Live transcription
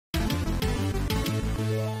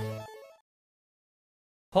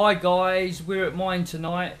Hi guys, we're at mine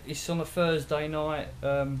tonight. It's on a Thursday night,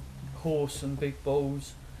 horse and big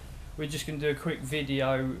balls. We're just going to do a quick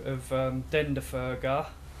video of Denderferger.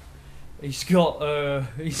 He's got,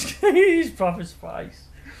 his brother's face.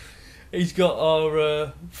 He's got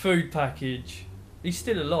our food package. He's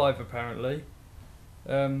still alive apparently.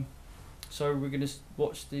 So we're going to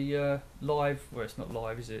watch the live, well it's not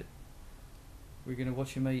live is it? We're going to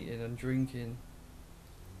watch him eating and drinking.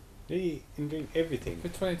 Eat and drink everything for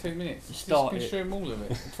 22 minutes. You start just it. consume all of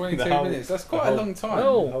it. 22 minutes. That's quite a long time.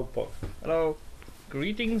 Hello. the whole box. Hello.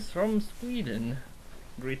 Greetings from Sweden.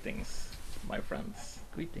 Greetings, my friends.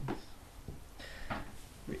 Greetings.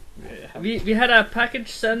 We had a package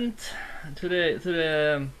sent to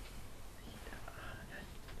the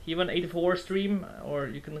Even 84 stream, or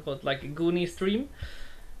you can call it like a Goonie stream,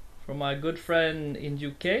 from my good friend in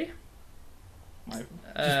UK.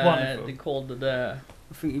 Just wonderful. They called the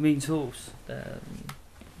I think he means horse.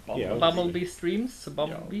 Bumblebee streams,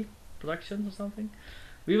 Bumblebee Productions or something.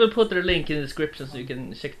 We will put their link in the description so you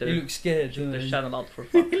can check their, He looks scared, check their doesn't he? channel out for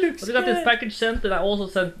fun. He looks But we got this scared. package sent, and I also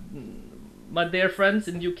sent my dear friends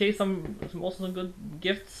in UK some good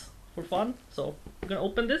gifts for fun. So we're gonna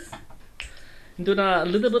open this and do a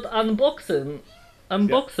little bit unboxing.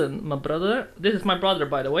 My brother. This is my brother,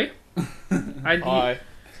 by the way. Hi,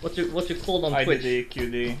 What you called on I Twitch? did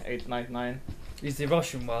the QD899. He's the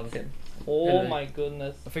Russian one. Oh Hello. my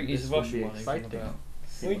goodness. I think he's This the will Russian be one. he's on exciting. about.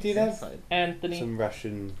 We did have Anthony. some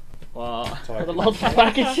Russian Wow. type. A lot of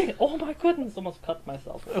packaging. Oh my goodness! Almost cut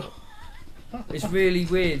myself. It's really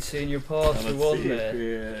weird seeing your parcel on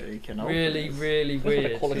there. We can open Really, this. really That's what I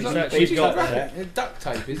weird. call it. It's It's actually It's got got that. duct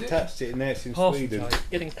tape, is We it? touched it in there, it's in half Sweden. tape.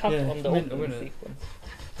 Getting cut Yeah, on the mental, opening innit? sequence.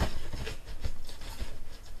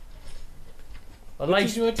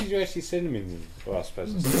 What did you actually send them in? Well, I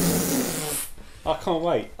suppose. I can't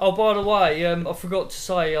wait. Oh, by the way, I forgot to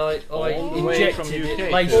say I All the way from injected it,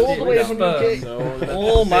 UK. laced All it the way with from sperm. UK. So that's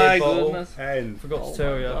Oh my bottle. goodness. And Forgot oh to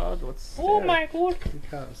tell my you. God, what's Oh there? my god. you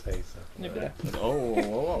can't say so.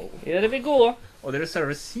 Oh. Here we go. Oh, there is a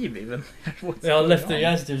receive even. What's Yeah, I left the going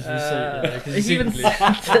on? Asda's receipt there 'cause it's even English.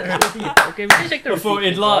 Okay, we can check the I thought receipt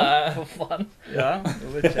he'd for lie. fun- for fun. Yeah,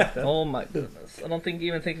 we will check that. Oh my goodness. I don't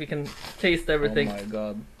even think we can taste everything. Oh my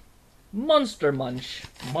God. Monster Munch.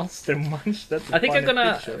 Monster Munch. That's a I think I'm funny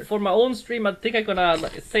gonna, picture. for my own stream, I think I'm gonna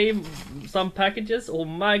like, save some packages. Oh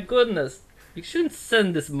my goodness. You shouldn't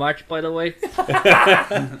send this much, by the way.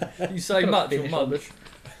 You say Gonna much or finish all much? this.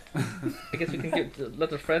 I guess we can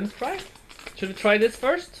let our friends try. Should we try this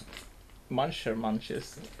first? Muncher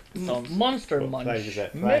Munches. Sounds Monster What Munch. flavour is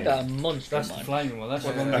that? Mega Monster That's the Munch. flaming one. That's the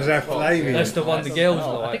Well, one. Is That, that flaming? that's the one I the don't girls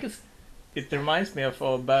know. I like. think It reminds me of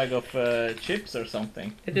a bag of chips or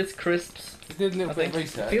something. it is crisps. I did a little I bit of think-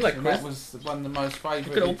 research, I feel like and that crisps. was one of the most You could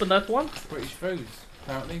favourite open that one. British foods,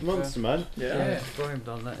 apparently. Monster Man. Yeah. Yeah. Graham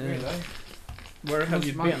done that. Yeah. Really? Where have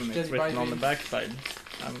you Munch been? It's jelly written on the babies. backside.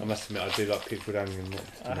 I must admit, I do like pickled onion.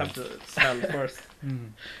 I have to smell first. Mm.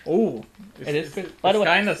 Oh, It is. it's By the way-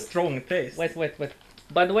 kind of strong taste. Wait.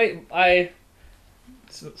 By the way,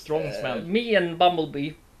 Strong smell. me and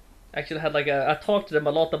Bumblebee actually had like I talked to them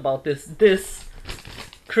a lot about this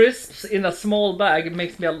crisps in a small bag. It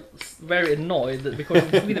makes me very annoyed because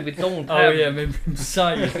in Sweden we don't Oh have. yeah, I remember him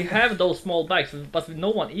saying. We have those small bags, but no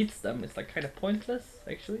one eats them. It's like kind of pointless,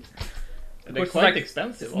 actually. They're course, quite like,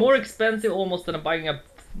 expensive. It's more also. expensive almost than buying a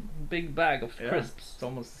big bag of Yeah, crisps. It's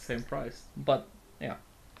almost the same price. But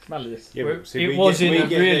Smell this. Yeah, Well, but see, it we was get- in we a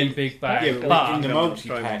get really the- big bag, Yeah, but but in the Yeah, multi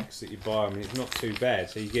try one. packs that you buy, I mean, it's not too bad.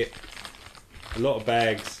 So you get a lot of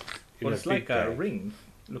bags in Well, a it's big like bag. a ring.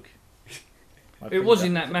 Look. I it think was that-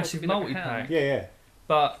 in that supposed massive to be like a multi pack. hand. Yeah.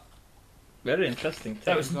 But Very interesting.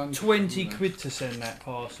 that was Taste. 20 quid to send that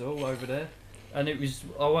parcel over there, and it was.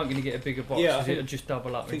 I wasn't going to get a bigger box Yeah, I because think- it'd just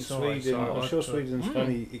double up I think in size. Sweden. so I'm I sure thought- Sweden's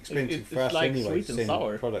funny expensive It's for us like anyway sweet to and send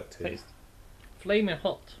sour product to. taste. Flaming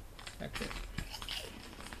hot, actually.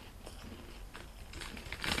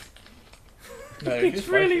 No, It's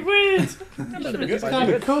really weird. A little bit It's spicy. kind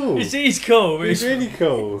of cool. It is cool. It's really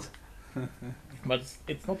cool. But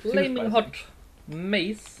it's not too Flaming spicy. hot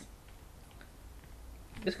mace.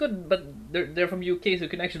 It's good, but they're from UK, so you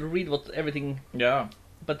can actually read what everything. Yeah.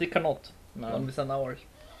 But they cannot. No, When we send ours.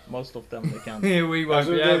 most of them they can't. Here we won't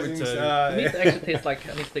be able to. The meat actually tastes like.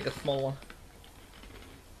 I need to take a small one.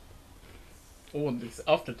 Oh, this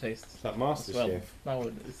aftertaste. It's like as well. MasterChef. Now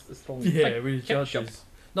it's strong. Yeah, like we're the ketchup. judges.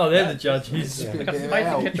 No, they're Yeah, the judges. Yeah. Like a Bit of spicy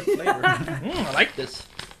help. ketchup flavor. I like this.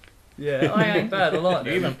 Yeah, I ain't bad. I like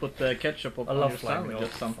You them. even put the ketchup I on love your flaming sandwiches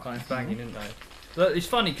hot. sometimes. Banging, isn't they? But it's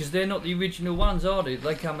funny because they're not the original ones, are they?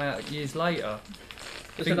 They come out years later.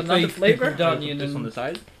 Is Think it another beef, flavor? pickled Put onion this on and the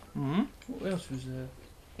side. Mm-hmm. what else was there?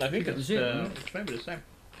 I think That it's was it, wasn't it? it's maybe the same.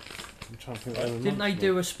 I'm trying to think. What Didn't they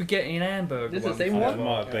do a spaghetti and hamburger? This is the one same for one? It a might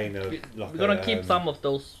while? have been We're gonna keep some of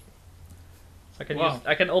those. I can use.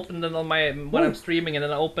 I can open them on my when I'm streaming, and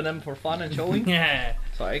then I open them for fun and showing. Yeah.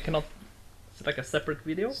 So I cannot. It's like a separate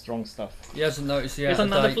video. Strong stuff. He hasn't noticed the Here's out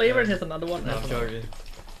of another date, flavor. though. Here's another one. No, I'm joking.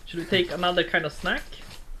 Should we take another kind of snack?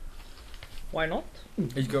 Why not?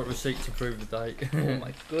 He's got receipts to prove the date. Oh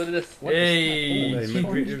my goodness. What Hey. is They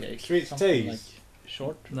that? make Shortcake. Sweet Something teas. like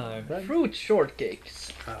short. No. bread. Fruit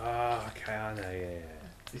shortcakes. Ah, okay, I know, yeah.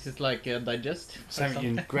 This is like digest. or Something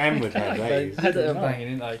something. in Graham would have those. I don't know.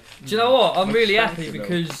 Banging, didn't they? Do you know what? I'm Looks really fancy, happy though.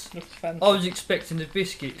 because Looks fancy. I was expecting the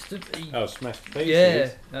biscuits to be. Oh, smashed pieces. Yeah,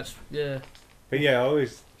 that's yeah. But yeah, I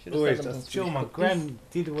always, Should've sent them I'm some sure my Swedish Gran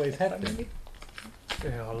did always have them. maybe?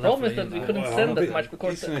 Yeah, Problem is that we couldn't send that much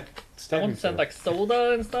because I want to send like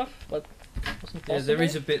soda and stuff, but it wasn't possible. Yeah, there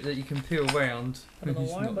is a bit that you can peel round. I don't know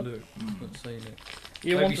He's why, not but- looked, not seen it.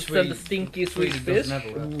 You maybe want to send the Sweden- stinky sweet Sweden fish, doesn't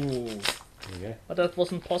have all that. Ooh. Yeah. but that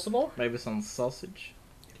wasn't possible. Maybe some sausage.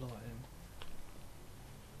 Like him.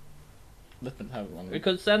 Let them have one. We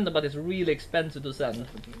could send them, but it's really expensive to send.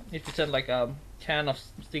 If you send like a can of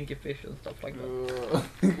stinky fish and stuff like that.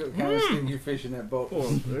 You got kind of stinky fish in that box. Oh,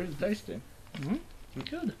 very tasty.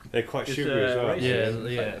 Good. They're quite It's, sugary as well. rice Yeah,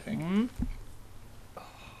 inside, yeah. I think.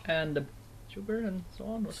 And sugar and so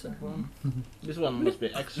on. What's that one? This one must be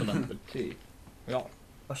excellent with tea. Yeah.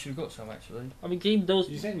 I should have got some actually. I mean, gave those.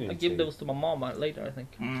 You send me I tea? gave those to my mom later, I think.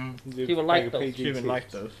 You She will bag like of those. PG She would like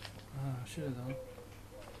tips. those. Ah, I should have done.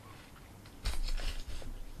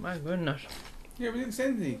 My goodness. Yeah, we didn't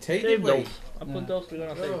send any tea, Save did we? those. I No. put those. We're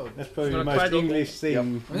gonna save. Oh. That's probably the Gonna try most those. English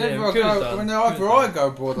thing. Whenever Yeah, I we could've go, done. whenever Could've I done. go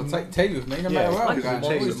abroad, I take tea with me, no matter where I'm like going. I tea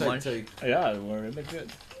always so take much. tea. Yeah, they were really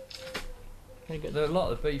good. There are a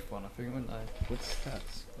lot of the beef one, I think, weren't they? What's that?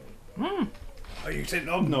 Oh, you sent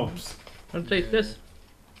knobs. Let's taste this.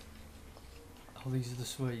 Oh, these are the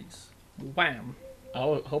sweets. Wham! I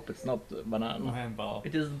hope it's not banana. Hand bar.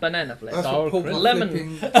 It is banana flavor. That's Sour what pulled cream. my Lemon.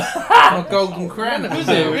 flipping my golden crown. Was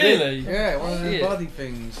it really? Yeah, one of the Shit. bloody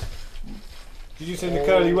things. Did you send the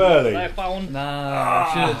curly whirly? I found Nah,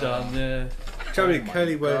 I should have done. Yeah. Trouble with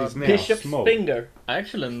curly whirlies now Bishop's small. finger. I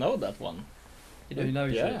actually know that one. You know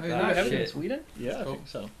Yeah. shit. Yeah, Do you no have it in shit. Sweden? Yeah, I Cool. think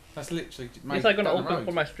so. That's literally. These are gonna open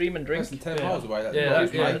for my stream and drink. Less than 10 Yeah. miles away. That's Yeah, yeah,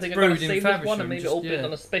 that's- yeah. I yeah. think I'm Brewed gonna in save this one Faversham, and maybe just- open it yeah.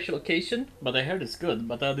 on a special occasion. But I heard it's good,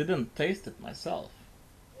 but I didn't taste it myself.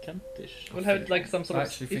 Kentish. We'll have it like some I sort of.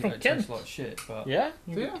 actually It's think from it Kent. tastes like shit, but Yeah?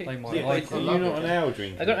 Yeah. Okay. they might Yeah, like I it. love You're not it. an ale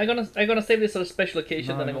drinker. I'm gonna save this for a special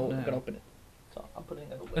occasion, No, then I'm not gonna now. open it. So I'm putting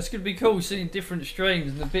it over. It's gonna be cool seeing different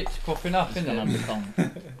streams and the bits popping up, It's isn't gonna it? become.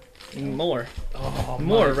 More, Oh,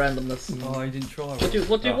 more mate. randomness. Oh, I didn't try What it. do you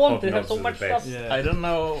Oh, want? They have hobnobs so are the much best. stuff. Yeah. I don't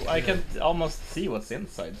know. I can almost see what's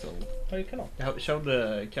inside, so Oh, you cannot. show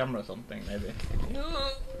the camera something maybe.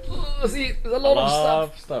 See, there's a lot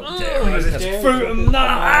of stuff. stuff. It's fruit and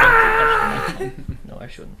nut. No, I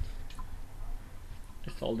shouldn't.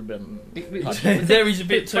 It's all been. There is a bit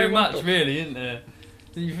Bit too too much, much. really, isn't there?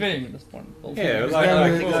 Do you think? This one. Yeah, He's like-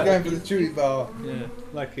 going for the chewy bar. Yeah.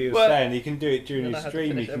 Like he was Well, saying, you can do it during then the I have to stream.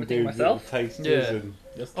 You finish can everything do myself. little tasters Yeah. and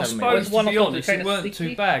Just I tell me. suppose, One to of be them honest, kinda it weren't sticky.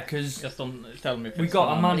 too bad because Just don't tell me. If we it's got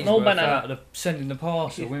our banana. money's No worth banana. out of sending the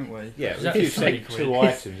parcel, didn't we? yeah. Was If that you 20 take quid? two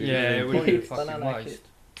items, Yeah, it would would be a be. fucking Banana waste. shit.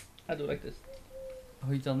 I do like this.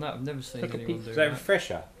 Oh, you done that? I've never seen Took a anyone piece. do Is that that.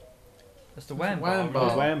 refresher? That's the wham Wham bar.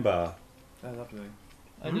 bar. Wham bar. They're lovely.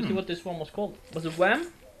 I didn't see what this one was called. Was it Wham?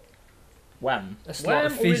 Wham. That's Wham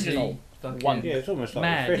like a fizzy. original. fucking- One. Yeah, it's almost like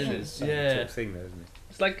Mad, isn't refreshers. it? Same Yeah. sort of thing, though, isn't it?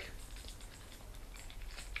 It's like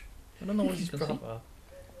I don't know what you His can see. brother.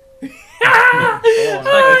 Oh, it's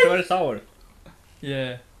like a very sour.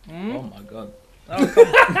 Yeah. Mm? Oh my god. Oh,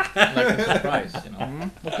 come. Like a surprise, you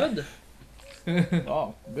know. But good.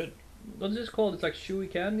 Oh, good. What's this called? It's like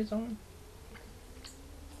chewy candy something.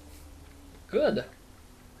 Good.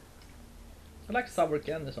 I like sour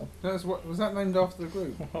candy so. That's what was that named after the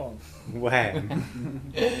group? Oh.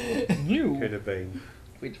 Wham. New Could have been.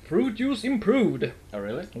 with fruit juice improved. Oh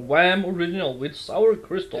really? Wham original with sour It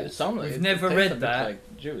crystals. sounds We've it never tastes read a bit that.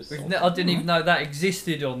 Like juice. I didn't even know that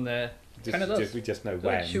existed on there. Kinda does. We just know Like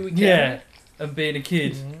wham. chewy candy. Yeah. And being a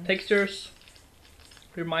kid. Textures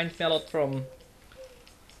reminds me a lot from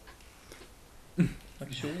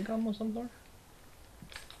like chewing gum or something.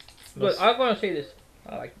 But I'm gonna say this.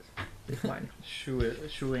 I like this. It's mine.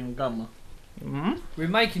 Chewing gum. Mm-hmm. We're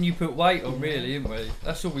making you put weight on, really, aren't we?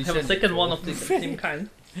 That's all we Have said. a second one of the same kind.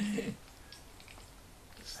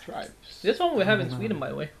 Stripes. This one we have in Sweden, by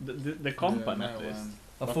the way. The company Yeah, at no, least.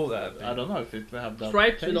 I thought that. I don't know if it will have that.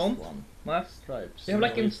 Stripes we taste don't. One. Nah. Stripes. They have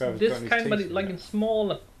like in We've got this his kind, but teeth in like that. in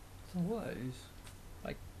small. What is?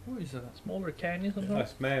 What is that? Smaller candies or something.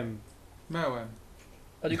 That's man. Malware.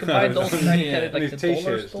 But you can buy those kind of candy Yeah. like His the dollar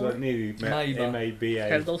t-shirts store. like nearly Maba. M-A-B-A.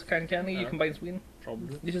 Have those kind of candy you can buy in Sweden.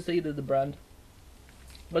 Probably. This is either the brand.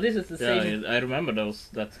 But this is the Yeah, same I remember those.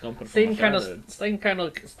 That company. same kind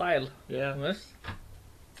of style. Yeah. Yes.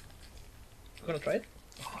 Gonna try it?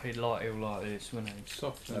 Oh, he'll like this, wouldn't he?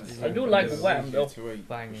 Soft. I do like Wham, though. To eat,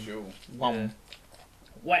 Banging. for sure. Wow. Yeah.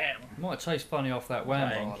 Wham! Might taste funny off that wham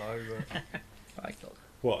Bang. bar though. I like those.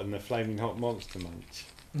 What, and the flaming hot monster munch?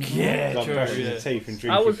 But yeah, Like true. brushing Yeah. your teeth and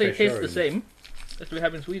drinking I would say fresh tastes orange. the same as we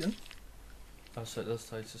have in Sweden. I said it does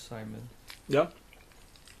taste the same then. Yeah.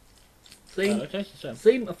 Same, It tastes the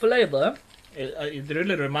same. same flavor. It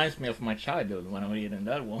really reminds me of my childhood when I was eating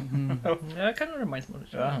that one. Yeah, it kind of reminds me of it.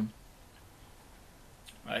 Yeah.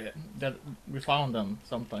 That we found them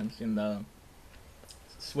sometimes in the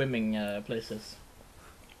swimming places.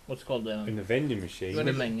 What's it called In the vending machine.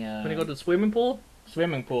 swimming? When you go to the swimming pool,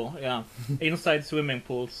 Swimming pool, yeah. Inside swimming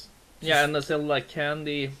pools. yeah, and they sell like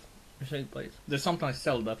candy. Place. They sometimes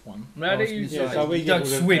sell that one. Yeah, they use Yeah, it. so we you get don't all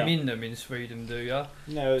the- swim yeah. in them in Sweden, do you?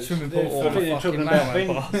 No, it's, Swimming pool I or think the they're talking fucking about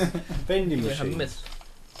Malware bar. vending They have machines. missed.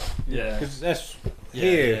 Yeah. Because that's Yeah,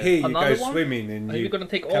 here. yeah. Here you Another go one? swimming and Are you you gonna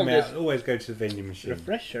take all come this out. Always go to the vending machine.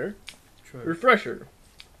 Refresher. True. refresher?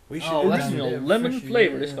 We should Oh, have that's done, new. Original yeah, lemon refresher,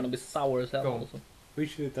 flavor. yeah, It's yeah. gonna be sour as hell. Go on. Also. we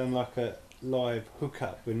should have done like a live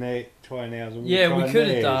hookup when they trying ours and Yeah, we trying could have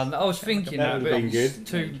theirs. done. I was thinking That that, would've but been it's good.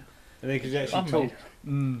 too. And they could actually Homemade. talk.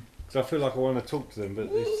 Mm, Because I feel like I want to talk to them, but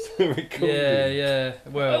it's recording. yeah, yeah. I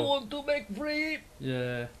Well, want to make free.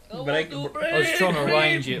 yeah. I want Break- to I was trying to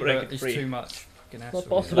arrange it, Break but it it's free. too much. Fucking hassle. Not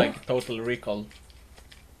possible. Like Total Recall.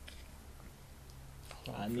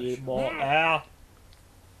 I need more air.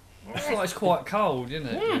 It's like it's quite cold, isn't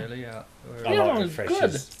it? Really, yeah. I Yeah, like it's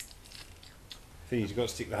refreshers. Thing is, you've got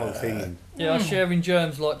to stick the whole thing in. Yeah, sharing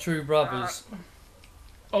germs like true brothers.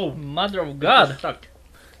 Oh, mother of God! Stuck.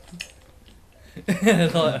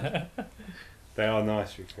 Like, They are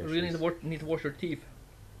nice You refreshers. really need to wash your teeth.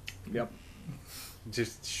 Yep.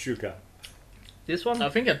 Just sugar. This one I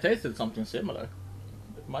think I tasted something similar.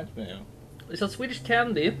 It might be. is a Swedish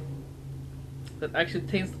candy that actually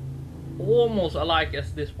tastes almost alike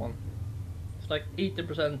as this one. It's like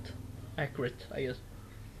 80% accurate, I guess.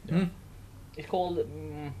 Hmm. It's called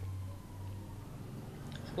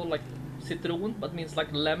like citron, but means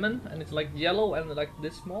like lemon, and it's like yellow and like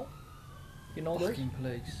this small. You know those? fucking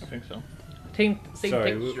police. I think so. Same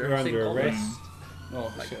Sorry, texture, we're same under color. arrest.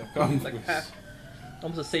 Oh, Like- shit, I've gone like with- half,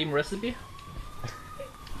 almost the same recipe.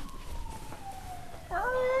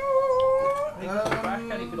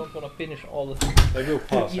 If you don't want to finish all the They will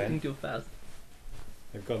pass eating then. too fast.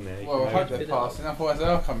 They've gone there. You Well, I can hope open they're it. Spit it out. passing, otherwise they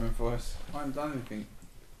are coming for us. I haven't done anything.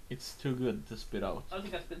 It's too good to spit out. I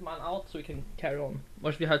think I spit mine out so we can carry on.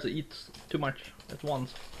 Or we have to eat too much at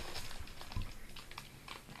once.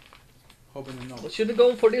 Hobbing and What knob. should we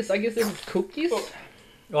go for this? I guess this is cookies.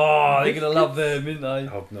 Oh, they're gonna love them, isn't they?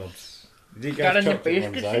 Hobnobs. Did you Got go any chocolate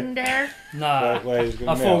ones biscuits in though? there? Nah. Where's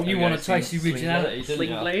I thought you Okay, want I to see taste the Sling originality, didn't Sling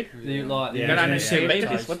you? blade? You like the Yeah, Got any yeah, original yeah. babies?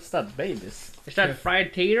 taste. What's that, babies? Is that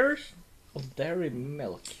fried taters? Oh, dairy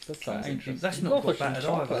milk. That sounds interesting. That's Go not for got some battered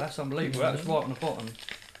chocolate. either. That's unbelievable. That's right on the bottom.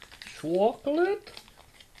 Chocolate?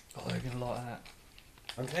 Oh, they're gonna like that.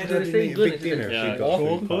 I'm glad Do I they didn't say eat a good? big dinner if Yeah, we got a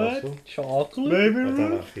food chocolate. parcel. Chocolate? I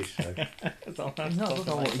don't like fish though. No, I don't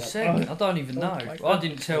know what he said. I don't even know. like I that.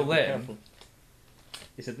 didn't tell Be them. careful.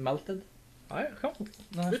 Is it melted? I can't.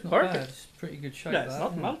 No, it's It's not perfect. bad. It's pretty good shape. Yeah, it's that, not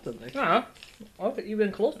isn't it? melted. Actually. Yeah. Okay,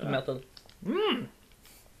 even close to Yeah. melted. Mmm.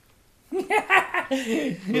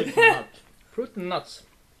 Good nut. Fruit and nuts.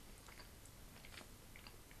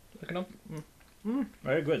 Looking up.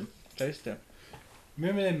 Very good. Tasty.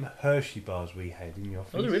 Remember them Hershey bars we had in the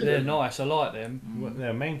office? Those are really They're good. nice. I like them. Well,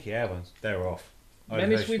 they're manky our ones. They're off. I had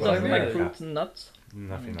Many Hershey sweets bars are in like America. fruits and nuts.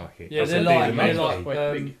 Nothing like it. Yeah, I they're said like these they're are like manky.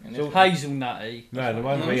 quite big. hazelnutty. No, the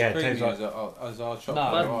ones we had taste like. As our chocolate, No.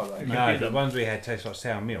 are they? No, the ones we had taste like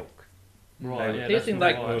sour milk. Right. They- Yeah, Tasting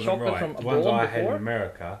that's like not Wasn't chocolate right. from The ones abroad I had in before?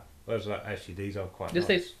 America, was like actually these are quite This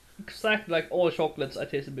nice. tastes exactly like all chocolates I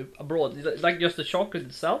tasted abroad. It's like just the chocolate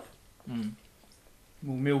itself. Mm.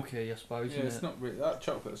 more milky, I suppose. Yeah, isn't it's it? not really, that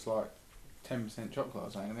chocolate's like 10% chocolate, I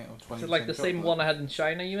was saying, I think, or 20%. It's like the same chocolate. one I had in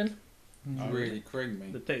China even. It's Mm. really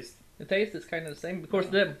creamy. The taste. The taste is kind of the same because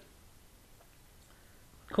the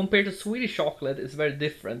compared to Swedish chocolate, it's very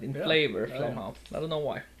different in Yeah. flavor Yeah. somehow. I don't know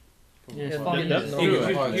why. Yeah, it's Yeah, funny. that's isn't it? true, You'd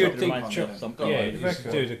actually. you'd It think reminds me chocolate. of some Yeah, guy you who's reckon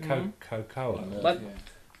got- do the Mhm. Coca-Cola. But- Yeah.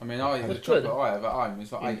 I mean, I the That's chocolate good. I have at home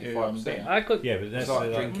is like In 85%. I could. Yeah, but that's It's like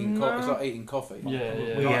like, drinking No. it's like eating coffee. Yeah,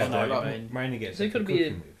 yeah. we I have know that. what you like- mean. Mainly get So it something could be-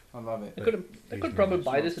 cooking with. I love it. I could These probably ones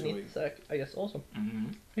buy not this and sweet. eat this. I guess awesome.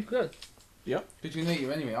 It's good. Did you eat it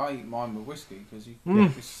anyway? I eat mine with whiskey because you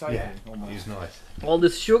it's savoury Yeah, almost. it's nice. All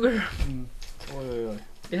this sugar. Oi.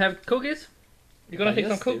 You have cookies? You're gonna take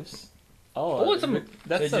some cookies? Oh, some.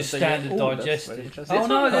 They're just standard digestive. That's Oh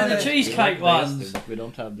no, they're the cheesecake ones. We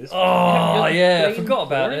don't have this. Oh yeah, I plain forgot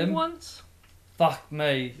about boring them. Ones? Fuck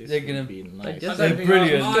me, This they're would gonna. be nice. Yes, They're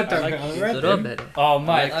brilliant. Strawberry. Oh mate,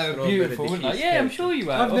 like they were strawberry beautiful, weren't they? cheesecake. Yeah, I'm sure you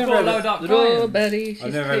have. I've I've never got a had load up crying. Strawberry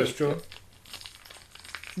I've never had a cheesecake. straw.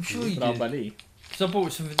 I'm sure you did. Strawberry. So I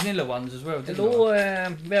bought some vanilla ones as well, didn't Hello,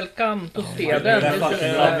 I? welcome to yeah, Sweden. that's This fucking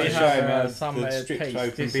is, lovely. We show him, have some the stripped tasty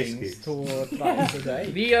open things biscuits. to try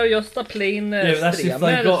today. we are just a plain Yeah, that's if they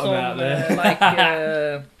streamer got 'em som out there.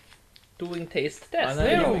 like doing taste tests. know.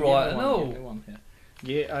 They're all right, I know.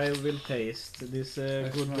 Yeah, I will taste this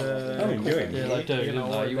good. I'm enjoying Yeah, it. they do, You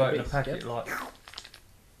know, don't they? You the open a biscuit. packet like.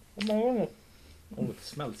 Oh, Oh, it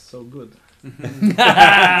smells so good.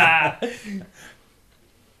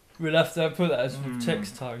 We'll have to put that as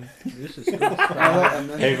text tone. This is good.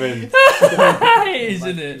 Heaven.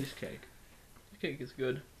 Isn't it? Cheesecake. cake is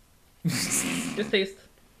good. Just taste.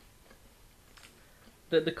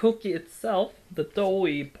 The cookie itself, the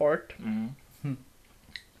doughy part,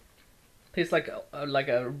 tastes like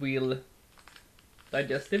a real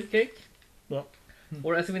digestive cake. Yeah.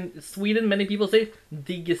 Or as in Sweden, many people say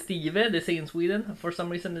digestive. They say in Sweden for some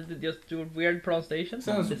reason they just do a weird pronunciation.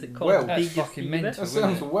 Sounds They say Welsh. That's digestive. fucking mental. That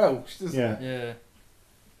sounds Welsh, doesn't it? Yeah. Yeah.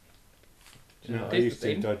 You know, I Tastes used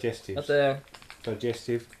the to same. digestives. But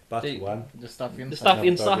Digestive, butter The- one. The stuff inside. the stuff Have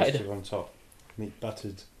inside. digestive on top. Meat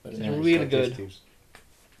buttered. But It's yeah, really good. digestives.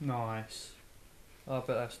 Nice. I bet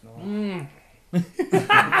that's nice. Mm.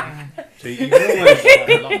 So you can almost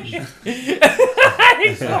lunch.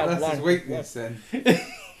 That's his weakness then.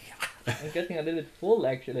 I'm getting a little bit full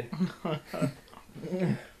actually.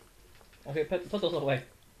 Okay, put those away.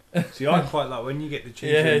 see. I quite like when you get the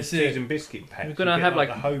cheese, Yeah, and, see. cheese and biscuit pack. We're gonna have the like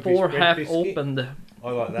Hovis 4 bread half biscuit. opened I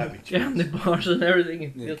like that with cheese. candy bars and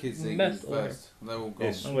everything. Yeah, Just kids eat messed them over. first. They're all gone.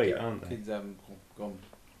 They're sweet, aren't they? Kids haven't gone.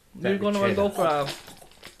 We're gonna go for a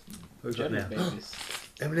Who's got Jelly now? babies.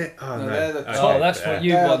 Emily? Oh No, no. they're the Okay, top- Oh, that's what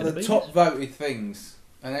you They are want. the babies? top voted things,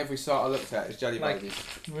 and every site I looked at is jelly Like- babies.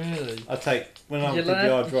 Really? I take when I did Gelato-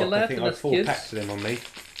 the hard rock. I gelato think I had 4 biscuits. packs of them on me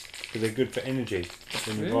because they're good for energy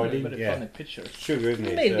when you're Really? riding. Very Yeah, funny pictures. sugar, isn't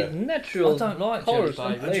it? made So with natural I don't like colors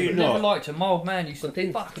jelly and babies. Do you I flavors. not? never liked them. My old man used to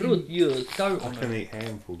Contains fucking fruit juice. goat I on can them. eat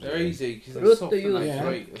handfuls. of They're them. easy because Fruit they're soft to and they're use.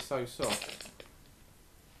 sweet. They're so soft.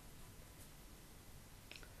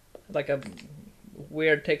 Like a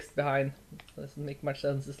weird text behind. Doesn't make much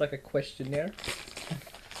sense. It's like a questionnaire.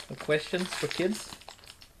 Some questions for kids.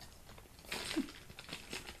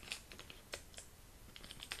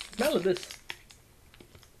 Smell of this.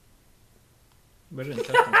 Very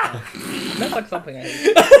interesting. Smells like something I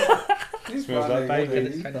hate. He's Smells funny, like isn't he?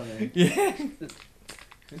 bacon. He's funny. Yeah.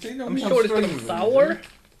 Is he I'm normally sure on it's gonna stream be with sour. him?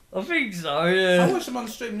 I think so, I yeah. watched him on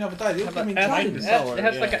stream the other day. They all Have give me a change. acid, sour, it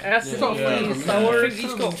has like an yeah. acid, It's got Yeah. flavour, sour. man. I think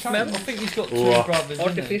he's got smell. I think he's got 2 Oh. brothers. Isn't he?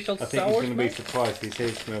 Artificial I think sour. he's going to be smell? surprised. He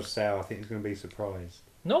says it smells sour. I think he's going to be surprised.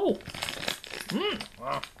 No.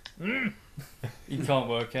 He can't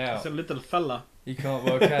work It's a out. little fella. He can't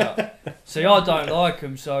work out. See, I don't like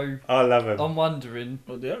them, so I love him. I'm wondering.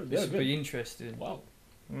 Oh, they're This would good. be interesting. Wow.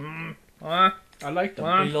 I I like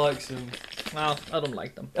them. He likes them. no, I don't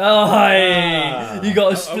like them. Oh, hey! Ah. You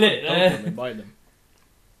got I a split would there. totally buy them.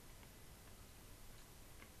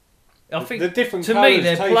 I think the different to me colours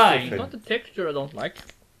they're taste plain. different. Not the texture I don't like.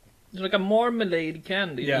 It's like a marmalade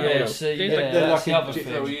candy. Yeah, Yeah, yeah. see, Tastes yeah, like they're that's the like other a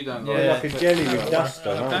So thing. you don't Yeah. They're like a jelly with dust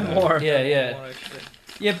on, I'm aren't they? more. Yeah, yeah. More actually.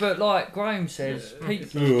 Yeah, but like Graham says,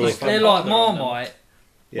 people, Ugh. they're like Marmite.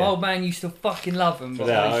 My Yeah. old man used to fucking love them. So But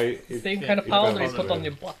that, they- Same Yeah, kind of you powder don't you want put to on do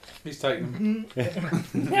your butt. He's taking them.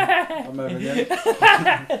 I'm over there.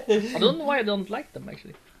 I don't know why I don't like them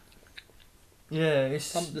actually. yeah,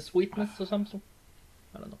 it's The sweetness or something.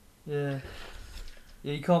 I don't know. yeah,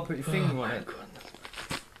 yeah. You can't put your finger on it.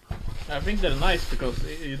 I think they're nice because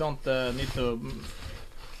you don't need to.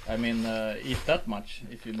 I mean, eat that much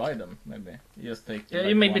if you buy them. Maybe you just take. Yeah, like,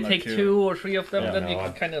 you maybe 1 or take 2. 2 or 3 of them, Yeah, then no, you I-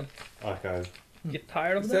 can kind of I go. get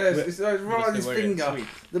tired of It them. says, it's right on Because his they're very finger. sweet.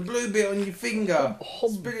 The blue bit on your finger.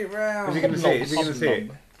 Hob- Spin it Is he round. going to see it? Is he going to see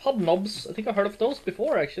it? Hobnobs. I think I heard of those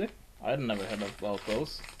before actually. I'd never heard about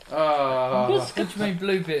those. What do you mean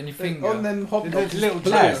blue bit in your finger? On them hobnobs, little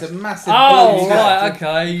blue. tabs. It's a massive Oh blue right, tab.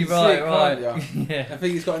 okay, You can see right, it, right. can't Yeah. I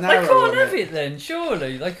think it's got an They arrow can't on have it. it then,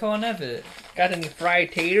 surely. They can't have it. Got any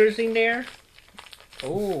fried taters in there?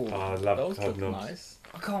 Oh, Oh, I love those look hobnobs. nice.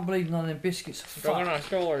 I can't believe none of them biscuits are fuck.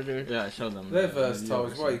 Store, dude. Yeah, show them. They're the versatile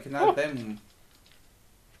as viewers. well. You can add them.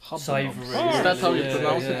 Hobnobs. Savoury. Is that how you Yeah,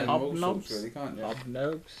 pronounce yeah. it? All sorts, Hobnobs? really, can't you?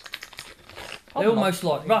 Hobnobs. They're almost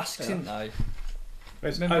like rusks, aren't they?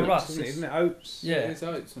 It's Remember oats, Russ? isn't it? Oats. Yeah. There's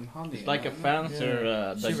oats and honey. It's like a and that, fancier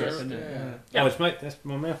Sugar, digest. isn't it? Yeah. Yeah. Oh, it's mate. That's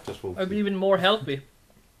my mouth just walked. I'd be even more healthy.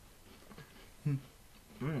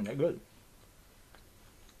 They're good.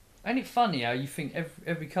 Ain't it funny how you think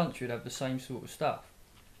every country would have the same sort of stuff?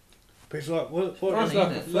 But it's like what? It's Funny, like isn't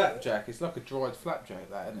a it? flapjack. It's like a dried flapjack,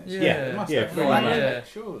 that isn't it? Yeah. It must Yeah, have pretty dried much. flapjack,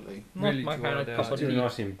 surely. Not Really my kind of dried cup out. of Too tea.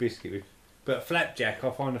 nice in biscuit with. But a flapjack, I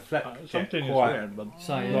find a flapjack Something is quite weird, but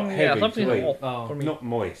Same. not Yeah, heavy something to eat. off Oh. for me. Not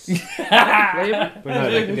moist. Flavor? But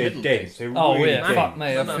no, they're dense. They're Oh really yeah, dense. fuck me,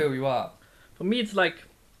 I'll No. fill you up. For me, it's like.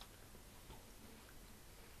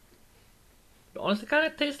 Honestly, kind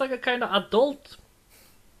of tastes like a kind of adult.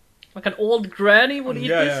 Like an old granny would eat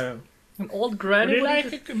this. An old granny would eat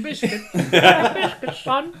this. a biscuit? Biscuit,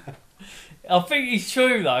 son. I think it's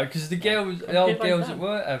true though, because the girls, the old Something like girls that. at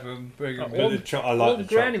work have them. Bring Oh, them. But I like Old the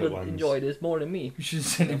granny chocolate would ones. enjoy this more than me. We should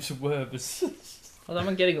send him some Werbers. Although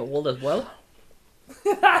I'm getting old as well.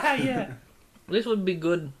 Yeah. This would be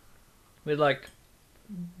good with like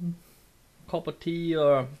cup of tea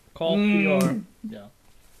or coffee or, Yeah,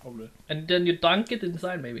 probably. and then you dunk it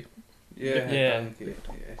inside maybe. Yeah. Yeah. Thank you.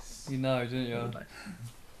 Yes. You know, don't you? Nice.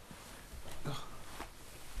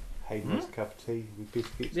 Hayden has a cup of tea with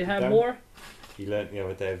biscuits. They You have don't? more You learnt the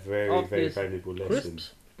other day a very, of very this valuable lesson.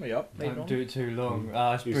 crisps. Yep. Later Don't on. do it too long.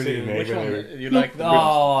 Ah, it's You sitting brilliant. there Which one? going, You like the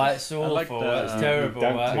Oh, it's I like awful. the- That's you terrible.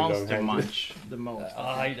 don't Man. too long. Monster Long-handed. Munch the most?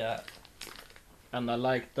 I hate that. And I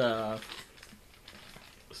like the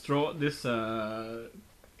straw. This You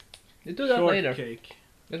do that later. shortcake.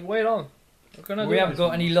 Just wait on. We're gonna We do haven't this.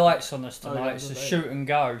 got any lights on us Oh, tonight. yeah, It's a that's shoot and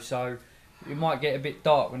go, so it might get a bit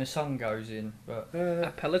dark when the sun goes in. But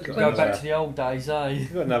A pellet Go go cleanser. back to the old days, eh?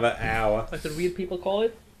 You've got another hour. Like the real people call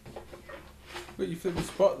it. But you flip the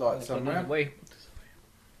spotlight Put it somewhere. away.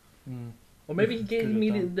 Mm. Or maybe he gave Could have me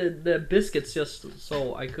done. the biscuits just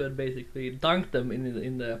so I could basically dunk them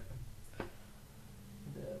in the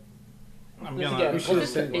I'm This gonna. again. We should What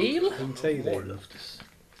is have the ale? some tea More then. of this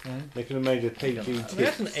Yeah. They could have made a PG That's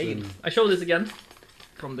tips an ale. and I show this again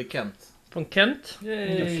from the Kent. from Kent.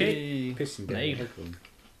 Yay. pissing down Ale. the headroom.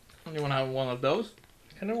 You wanna have one of those?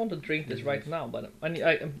 I kind of want to drink this right now, but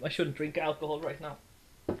I shouldn't drink alcohol right now.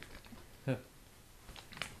 Huh.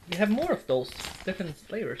 We have more of those different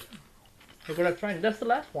flavors. We're gonna try. That's the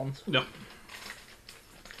last ones. Yeah.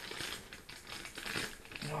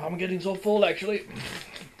 Oh, I'm getting so full actually.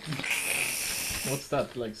 What's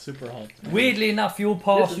that? Like super hot? Weirdly enough, your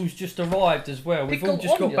parcel's just arrived as well. We've all Pickled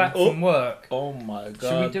just got onion. back from work. Oh my god.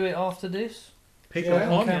 Should we do it after this? Pickled Yeah,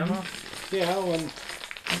 On onion? camera? Yeah, I want.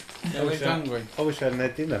 Yeah, we're hungry. I wish I hadn't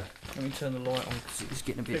had dinner. Let me turn the light on because it's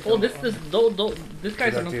getting a bit. Oh, dark. this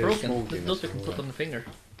guy's Good are not idea, small broken. dinner, Those you can small put on the finger.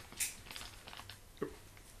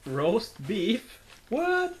 Roast beef?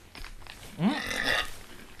 What?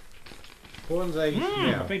 One's a I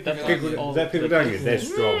yeah. think that's Pickled, all is that pickled the- onions? They're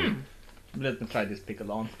strong. Let me try this pickled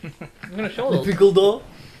on. I'm gonna show those. Pickled on.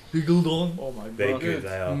 Pickled on. Oh my god. They're good.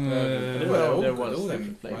 They are. Mm. Well, there all was all them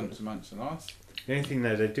different flavours. munch are nice. The only thing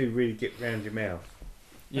though, they do really get round your mouth.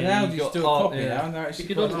 Yeah, now you've you got do a art, copy yeah. now, and they're actually If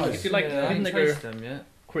you quite don't- nice. if you like Yeah, I ain't vinegar- tasted them yet.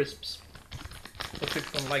 Crisps. But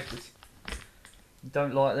people don't like this. You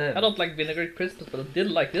don't like them? I don't like vinegar crisps, but I did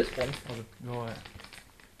like this one. Right.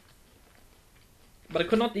 But I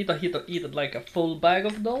could not eat like a full bag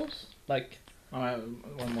of those, like One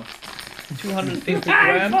more. 250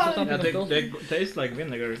 grams or Yeah, something of those. they taste like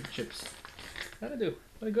vinegar chips. Yeah, they do.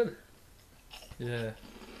 Very good. Yeah.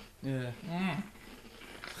 Yeah.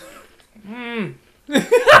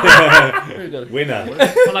 Very good. Winner.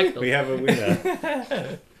 I like We those. have a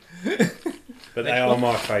winner. But they are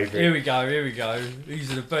my favourite. Here we go. Here we go.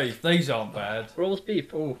 These are the beef. These aren't bad. Roast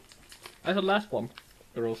beef. Oh, That's the last one.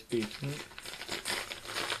 roast beef.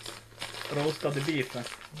 Roastad beef.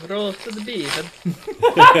 Roasted beef.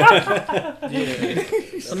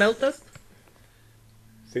 Yeah. Smell test.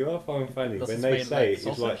 See what I find funny Does when it they smell say like it, it's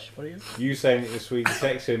like sausage for you? you saying it in a Swedish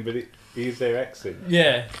accent, but it is their accent.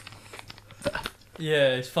 Yeah.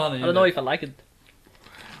 Yeah, it's funny. I don't know if I like it.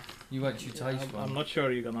 You wait till you taste I'm one. not sure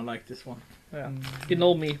you're gonna like this one. Yeah. Mm. You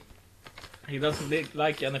know me. He doesn't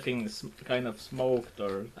like anything kind of smoked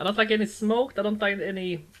or I don't like any smoked. I don't like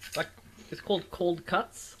any like. It's called cold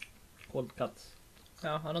cuts. cold cuts.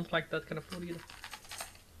 No, I don't like that kind of food either.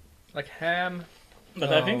 Like ham.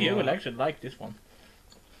 But I think you Oh. will actually like this one.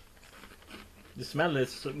 The smell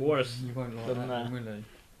is worse You won't like Then, that, one, will you?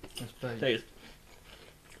 That's beef. taste.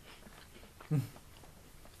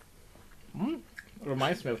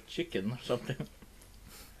 Reminds me of chicken or something.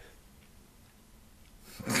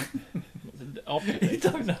 The aftertaste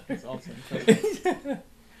don't know. is awesome.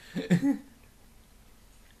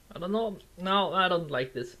 I don't know. No, I don't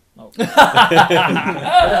like this. No. It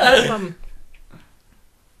has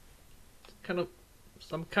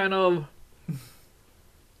some kind of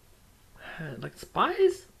like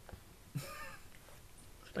spice.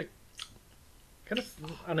 It's like kind of.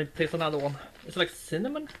 I need to taste another one. It's like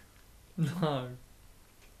cinnamon. No.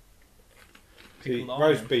 See, Pickled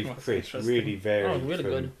roast onion. beef That's crisp interesting. really varies. Oh, really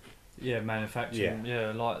from- good. Yeah, manufacturing.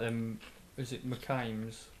 Yeah, like them. Is it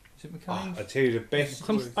McCain's? Is it Oh, McCain's? I tell you the best.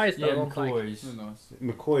 Some spice that I Yeah, don't like. McCoy's. They're nice.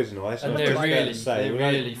 McCoy's nice. And I was they're just about really, to say, they're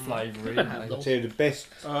well, really flavoury. I have aren't I they? tell you the best.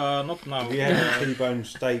 Not now. Have you had T-bone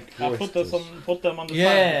steak I put oysters put them on the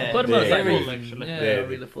Yeah, side. Put them on the Yeah. side. very- Actually. yeah. Yeah,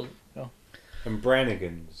 really full. and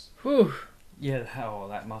Brannigan's? Whew. Yeah, how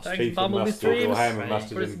that must Thanks, be Beef and Bumblebee mustard or Streams. ham and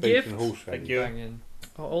mustard For and his beef gift. and horseradish. Thank you. banging.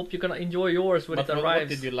 I hope you're gonna enjoy yours when But it what arrives.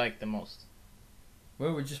 did you like the most?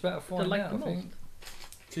 Well, we're just about to What did I find like out, the I think. most?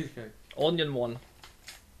 Cheesecake. Onion one.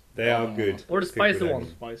 They are good. Or the People spicy don't one. eat.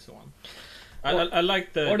 Spicy one. Or- I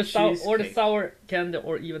like the or the cheesecake. sour candy,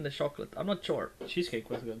 or even the chocolate. I'm not sure. Cheesecake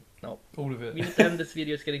was good. All of it. We need to end this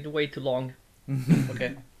video. It's getting way too long.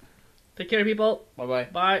 Okay. Take care, people. Bye bye.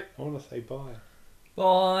 Bye. I want to say bye.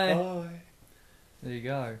 Bye. Bye. There you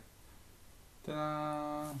go.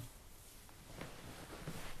 Ta-da.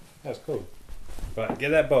 That's cool. Right, get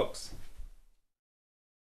that box.